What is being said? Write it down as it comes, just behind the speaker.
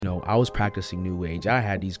I was practicing New Age. I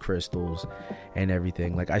had these crystals and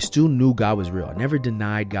everything. Like, I still knew God was real. I never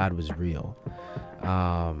denied God was real.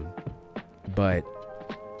 But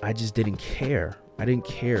I just didn't care. I didn't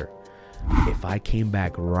care. If I came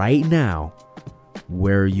back right now,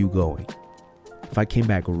 where are you going? If I came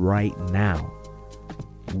back right now,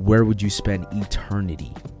 where would you spend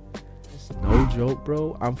eternity? It's no joke,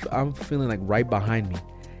 bro. I'm feeling like right behind me,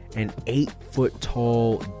 an 8-foot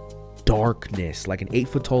tall darkness, like an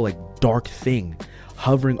 8-foot tall, like dark thing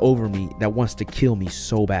hovering over me that wants to kill me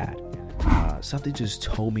so bad. Something just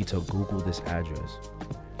told me to Google this address,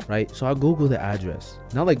 right? So I Google the address,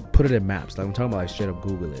 not like put it in maps. Like, I'm talking about like straight up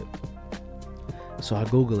Google it. So I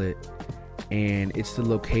Google it, and it's the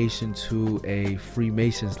location to a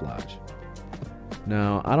Freemasons lodge.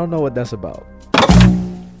 Now, I don't know what that's about.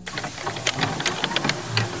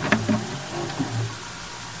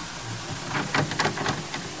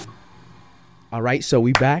 All right, so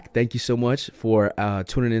we back. Thank you so much for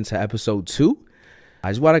tuning into episode 2.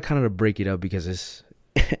 I just want to kind of break it up because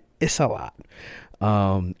it's a lot.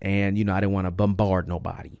 And, I didn't want to bombard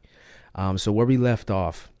nobody. So where we left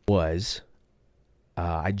off was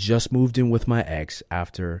I just moved in with my ex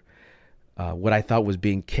after what I thought was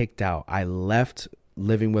being kicked out. I left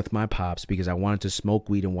living with my pops because I wanted to smoke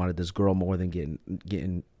weed and wanted this girl more than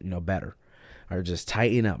getting better, or just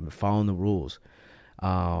tighten up and following the rules,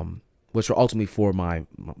 which were ultimately for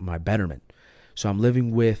my betterment. So I'm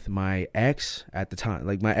living with my ex at the time,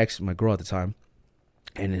 like my girl at the time,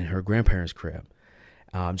 and in her grandparents' crib.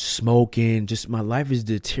 Smoking, just my life is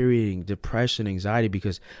deteriorating, depression, anxiety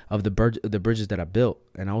because of the bridges that I built.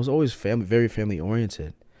 And I was always very family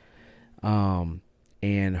oriented. And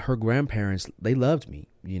her grandparents, they loved me,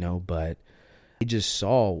 but they just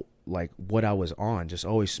saw like what I was on, just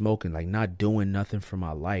always smoking, like not doing nothing for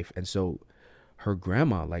my life. And so her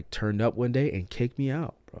grandma like turned up one day and kicked me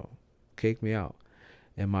out, bro. Kicked me out.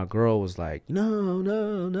 And my girl was like,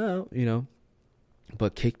 no,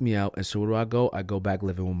 but kicked me out. And so where do I go? I go back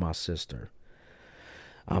living with my sister.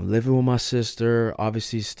 I'm living with my sister,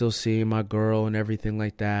 obviously still seeing my girl and everything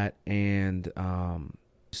like that. And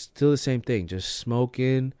still the same thing, just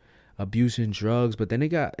smoking, abusing drugs. But then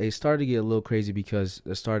it started to get a little crazy because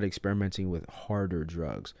I started experimenting with harder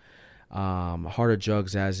drugs. Harder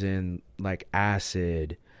drugs as in like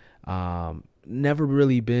acid. Never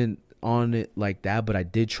really been on it like that, but I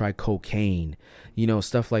did try cocaine,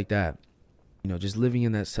 stuff like that. Just living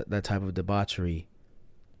in that type of debauchery.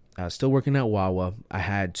 Still working at R.A.W. I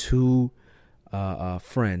had 2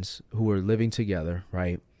 friends who were living together,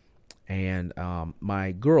 right? And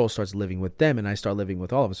my girl starts living with them, and I start living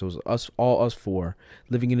with all of them. So it was us 4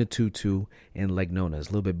 living in a 2-2 in Lake Nona, a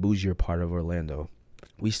little bit bougier part of Orlando.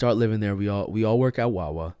 We start living there. We all work at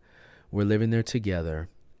R.A.W. We're living there together,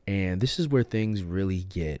 and this is where things really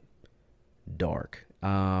get dark.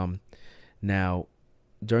 Now,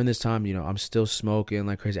 during this time, I'm still smoking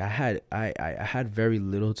like crazy. I had very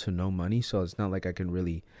little to no money, so it's not like I can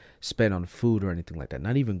really spend on food or anything like that.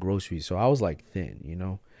 Not even groceries. So I was like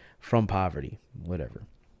thin, from poverty, whatever.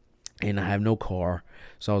 And I have no car,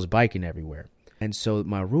 so I was biking everywhere. And so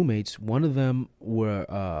my roommates, one of them were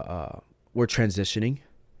transitioning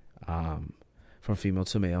from female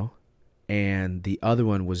to male, and the other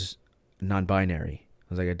one was non-binary. I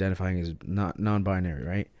was like identifying as non-binary,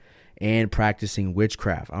 right? And practicing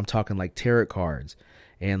witchcraft. I'm talking like tarot cards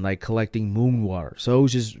and like collecting moon water. So it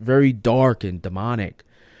was just very dark and demonic.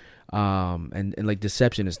 And like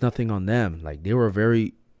deception. It's nothing on them. Like they were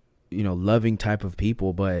very, loving type of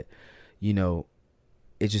people, but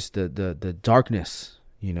it's just the darkness,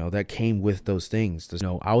 that came with those things.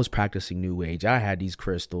 I was practicing New Age. I had these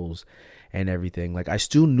crystals and everything. Like I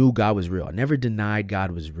still knew God was real. I never denied God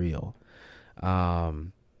was real.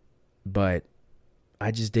 But I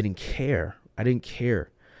just didn't care. I didn't care.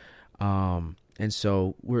 And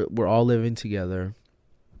so we're all living together,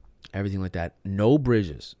 everything like that. No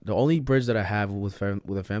bridges. The only bridge that I have with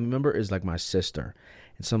a family member is like my sister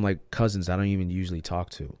and some like cousins I don't even usually talk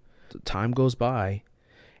to. The time goes by,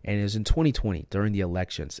 and it was in 2020 during the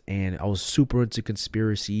elections, and I was super into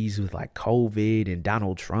conspiracies with like COVID and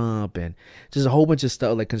Donald Trump and just a whole bunch of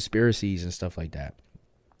stuff like conspiracies and stuff like that.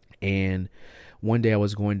 And one day I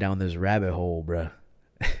was going down this rabbit hole, bruh.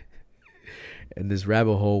 And this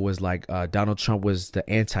rabbit hole was like Donald Trump was the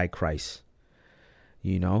Antichrist,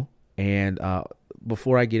 And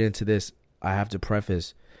before I get into this, I have to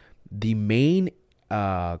preface the main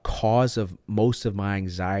cause of most of my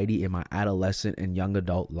anxiety in my adolescent and young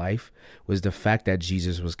adult life was the fact that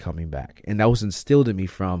Jesus was coming back. And that was instilled in me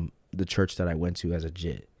from the church that I went to as a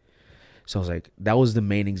kid. So I was like, that was the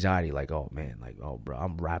main anxiety. Like, oh man, like, oh bro,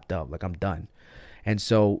 I'm wrapped up. Like I'm done. And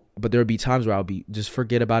so, but there would be times where I'll be just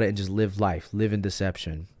forget about it and just live life, live in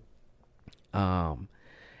deception. And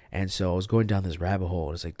so I was going down this rabbit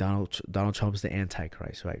hole. It's like Donald Trump's the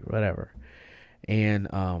Antichrist, right? Whatever. And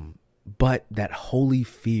but that a holy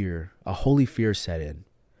fear set in,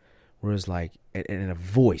 where it's like, and a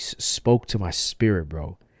voice spoke to my spirit,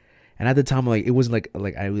 bro. And at the time, like, it wasn't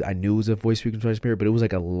like I knew it was a voice speaking to my spirit, but it was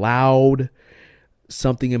like a loud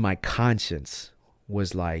something in my conscience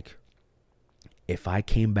was like, if I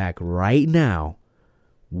came back right now,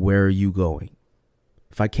 where are you going?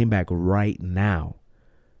 If I came back right now,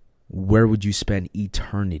 where would you spend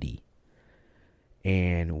eternity?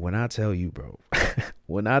 And when I tell you, bro,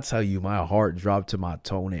 when I tell you my heart dropped to my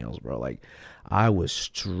toenails, bro, like I was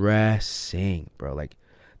stressing, bro. Like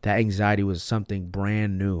that anxiety was something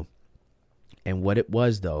brand new. And what it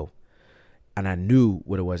was, though, and I knew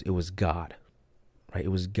what it was God, right?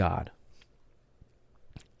 It was God.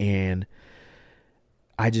 And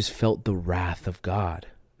I just felt the wrath of God.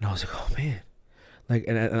 And I was like, oh, man. Like,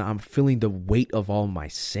 and I'm feeling the weight of all my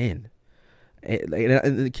sin.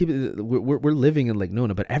 And keep it, we're living in like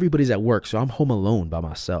Nona, but everybody's at work, so I'm home alone by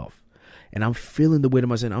myself, and I'm feeling the weight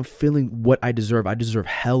of my sin. I'm feeling what I deserve. I deserve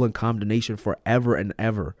hell and condemnation forever and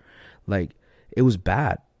ever. Like it was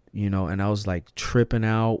bad, And I was like tripping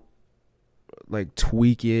out, like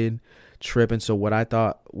tweaking, tripping. So what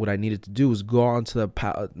I needed to do was go onto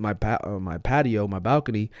my patio, my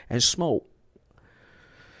balcony, and smoke.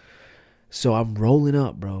 So I'm rolling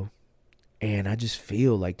up, bro. And I just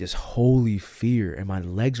feel like this holy fear, and my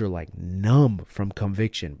legs are like numb from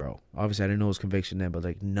conviction, bro. Obviously, I didn't know it was conviction then, but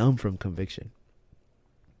like numb from conviction.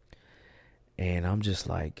 And I'm just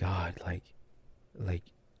like, God, like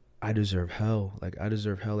I deserve hell. Like I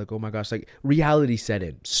deserve hell. Like, oh my gosh, like reality set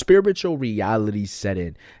in, spiritual reality set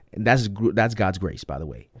in, and that's God's grace, by the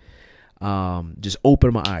way. Just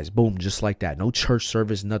open my eyes, boom, just like that. No church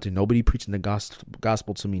service, nothing. Nobody preaching the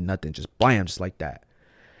gospel to me, nothing. Just blam, just like that.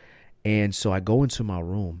 And so I go into my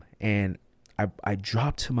room and I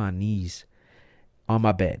drop to my knees on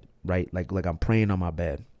my bed, right? Like I'm praying on my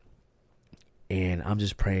bed. And I'm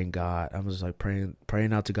just praying God. I'm just like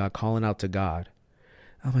praying out to God, calling out to God.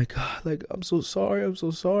 I'm like, God, like, I'm so sorry. I'm so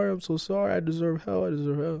sorry. I'm so sorry. I deserve hell. I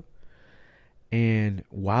deserve hell. And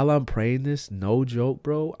while I'm praying this, no joke,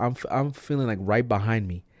 bro, I'm feeling like right behind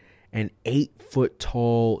me an 8-foot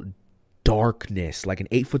tall darkness, like an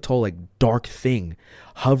 8-foot tall, like dark thing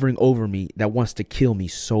hovering over me that wants to kill me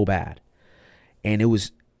so bad. And I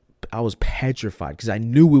was petrified because I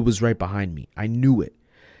knew it was right behind me. I knew it.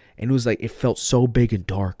 And it was like, it felt so big and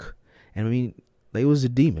dark. And I mean, like, it was a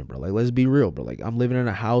demon, bro. Like, let's be real, bro. Like, I'm living in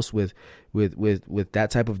a house with that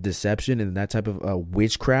type of deception and that type of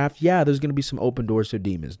witchcraft. Yeah, there's going to be some open doors to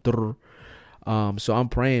demons. So I'm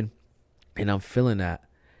praying and I'm feeling that.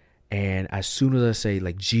 And as soon as I say,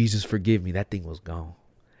 like, Jesus, forgive me, that thing was gone.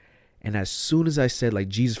 And as soon as I said, like,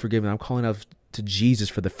 Jesus, forgive me, I'm calling out to Jesus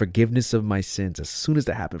for the forgiveness of my sins. As soon as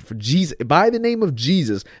that happened, for Jesus, by the name of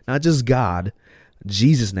Jesus, not just God,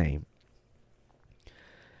 Jesus' name,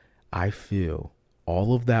 I feel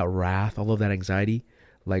all of that wrath, all of that anxiety,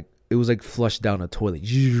 like it was like flushed down a toilet,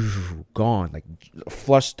 gone, like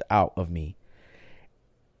flushed out of me.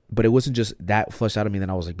 But it wasn't just that flushed out of me, then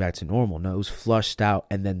I was like back to normal. No, it was flushed out.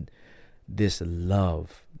 And then this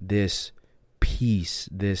love, this peace,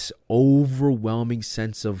 this overwhelming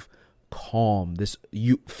sense of calm, this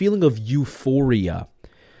feeling of euphoria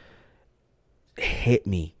hit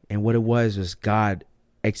me. And what it was God,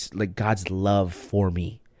 like God's love for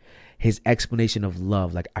me. His explanation of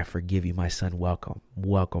love, like, I forgive you, my son,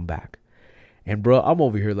 welcome back. And bro, I'm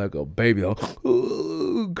over here like a baby,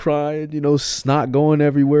 crying, snot going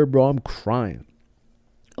everywhere, bro. I'm crying.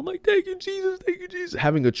 I'm like, thank you, Jesus.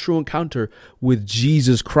 Having a true encounter with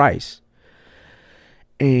Jesus Christ.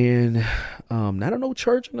 And I don't know,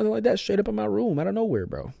 church or nothing like that, straight up in my room, out of nowhere,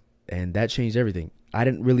 bro. And that changed everything. I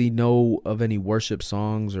didn't really know of any worship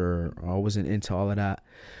songs, or I wasn't into all of that.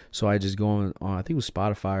 So I just go on, I think it was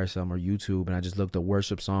Spotify or something, or YouTube, and I just looked at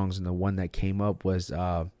worship songs, and the one that came up was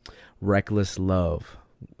Reckless Love.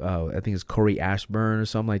 I think it's Corey Ashburn or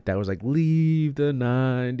something like that. It was like, leave the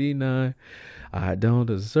 99, I don't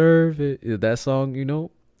deserve it. That song,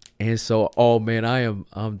 And so, oh man,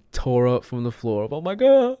 I'm tore up from the floor. Oh my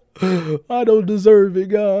God, I don't deserve it,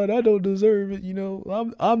 God. I don't deserve it.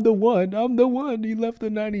 I'm the one he left the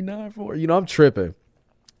 99 for. I'm tripping,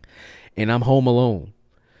 and I'm home alone.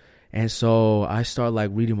 And so I start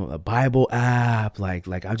like reading a Bible app, like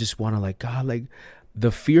I just want to, like, God, like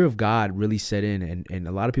the fear of God really set in, and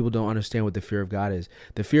a lot of people don't understand what the fear of God is.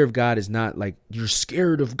 The fear of God is not like you're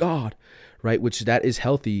scared of God, right? Which that is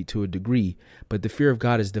healthy to a degree, but the fear of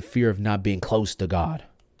God is the fear of not being close to God.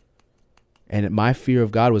 And my fear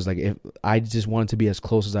of God was like, if I just wanted to be as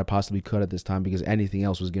close as I possibly could at this time, because anything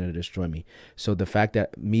else was going to destroy me. So the fact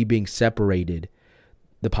that me being separated,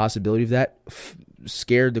 the possibility of that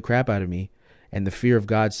scared the crap out of me, and the fear of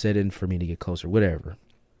God set in for me to get closer, whatever.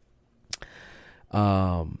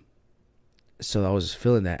 So I was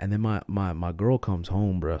feeling that. And then my girl comes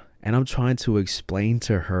home, bro, and I'm trying to explain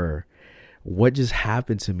to her what just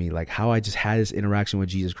happened to me, like how I just had this interaction with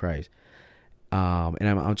Jesus Christ. And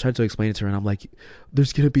I'm trying to explain it to her, and I'm like,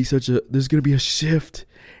 there's going to be a shift,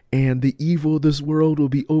 and the evil of this world will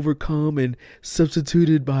be overcome and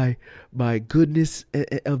substituted by goodness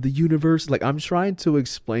of the universe. Like, I'm trying to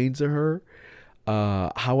explain to her,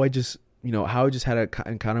 how I just had an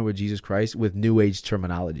encounter with Jesus Christ with new age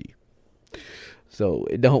terminology. So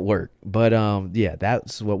it don't work. But, yeah,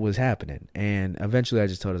 that's what was happening. And eventually I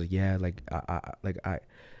just told her, like, yeah,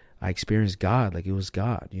 I experienced God. Like, it was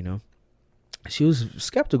God, She was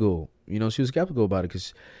skeptical, about it,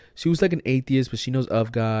 because she was like an atheist, but she knows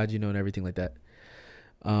of God, and everything like that.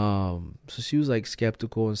 So she was like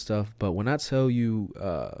skeptical and stuff. But when I tell you,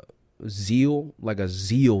 zeal, like a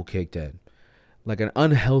zeal kicked in, like an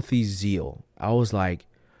unhealthy zeal, I was like,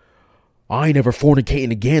 I ain't never fornicating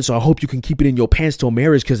again, so I hope you can keep it in your pants till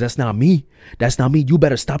marriage, because that's not me. That's not me. You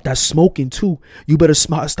better stop that smoking too. You better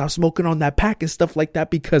stop smoking on that pack and stuff like that,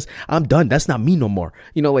 because I'm done. That's not me no more.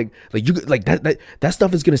 Like you like that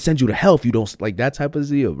stuff is gonna send you to hell if you don't, like, that type of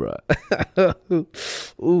zeal, bro.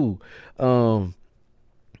 Ooh. So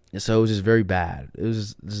it was just very bad. It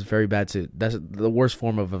was just very bad too. That's the worst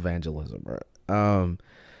form of evangelism, bro.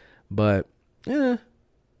 But yeah,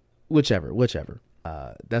 whichever.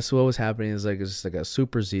 That's what was happening. It's just like a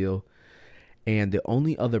super zeal. And the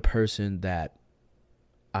only other person that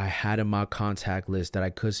I had in my contact list that I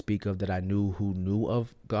could speak of, that I knew who knew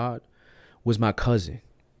of God, was my cousin,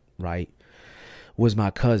 right?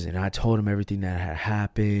 I told him everything that had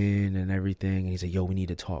happened and everything. And he said, yo, we need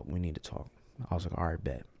to talk. I was like, all right,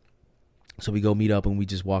 bet. So we go meet up, and we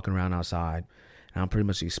just walking around outside, and I'm pretty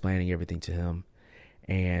much explaining everything to him.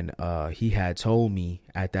 And he had told me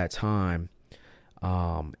at that time,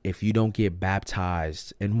 if you don't get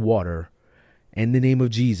baptized in water in the name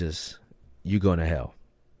of Jesus, you're going to hell.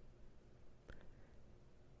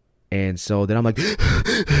 And so then I'm like,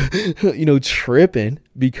 tripping,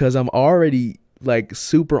 because I'm already like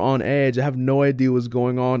super on edge. I have no idea what's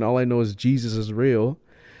going on. All I know is Jesus is real.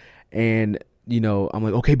 And, I'm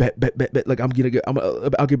like, okay, bet. Like, I'll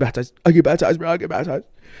get baptized. I'll get baptized, bro. I'll get baptized.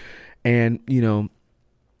 And,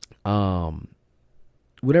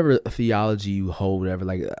 whatever theology you hold, whatever,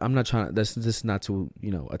 like, I'm not trying to, this is not to,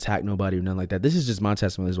 attack nobody or nothing like that. This is just my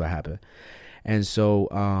testimony. This is what happened. And so,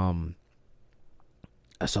 I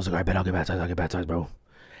was like, all right, bet I'll get baptized, bro.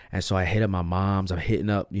 And so I hit up my mom's, I'm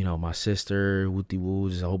hitting up, my sister, wooty woo,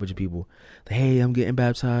 just a whole bunch of people. Like, hey, I'm getting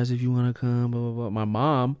baptized if you want to come, blah, blah, blah. My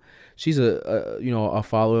mom, she's a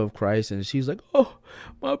follower of Christ, and she's like, oh,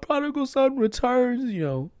 my prodigal son returns,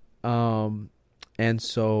 and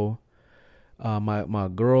so, my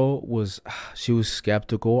girl she was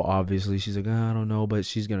skeptical, obviously. She's like, I don't know, but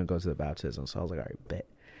she's going to go to the baptism. So I was like, all right, bet.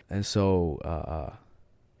 And so,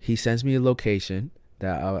 he sends me a location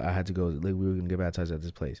that I had to go. Like, we were going to get baptized at this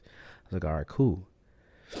place. I was like, all right, cool.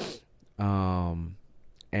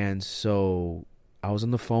 And so I was on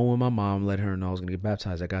the phone with my mom, let her know I was going to get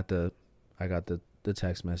baptized. I got the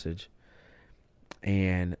text message,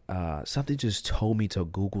 and, something just told me to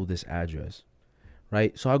Google this address.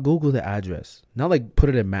 Right. So I Googled the address, not like put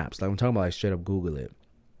it in maps. Like, I'm talking about like straight up Google it.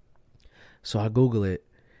 So I Google it,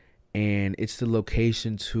 and it's the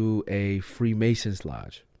location to a Freemasons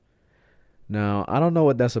lodge. Now, I don't know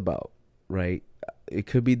what that's about. Right. It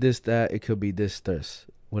could be this, that, it could be this,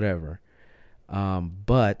 whatever.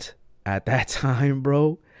 But at that time,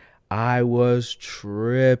 bro, I was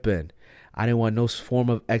tripping. I didn't want no form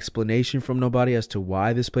of explanation from nobody as to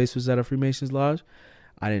why this place was at a Freemasons lodge.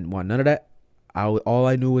 I didn't want none of that. All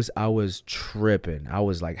I knew was I was tripping. I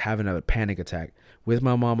was like having a panic attack with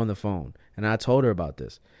my mom on the phone. And I told her about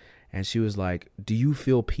this. And she was like, do you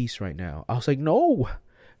feel peace right now? I was like, no,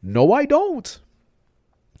 I don't.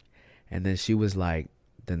 And then she was like,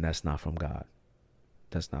 then that's not from God.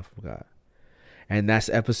 That's not from God. And that's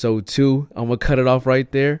episode 2. I'm going to cut it off right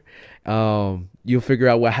there. You'll figure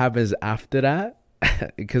out what happens after that,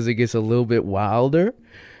 because it gets a little bit wilder.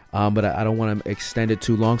 But I don't want to extend it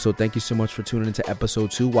too long. So thank you so much for tuning into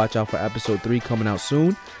episode 2. Watch out for episode 3 coming out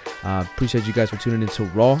soon. Appreciate you guys for tuning into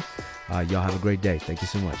Raw. Y'all have a great day. Thank you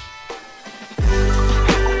so much.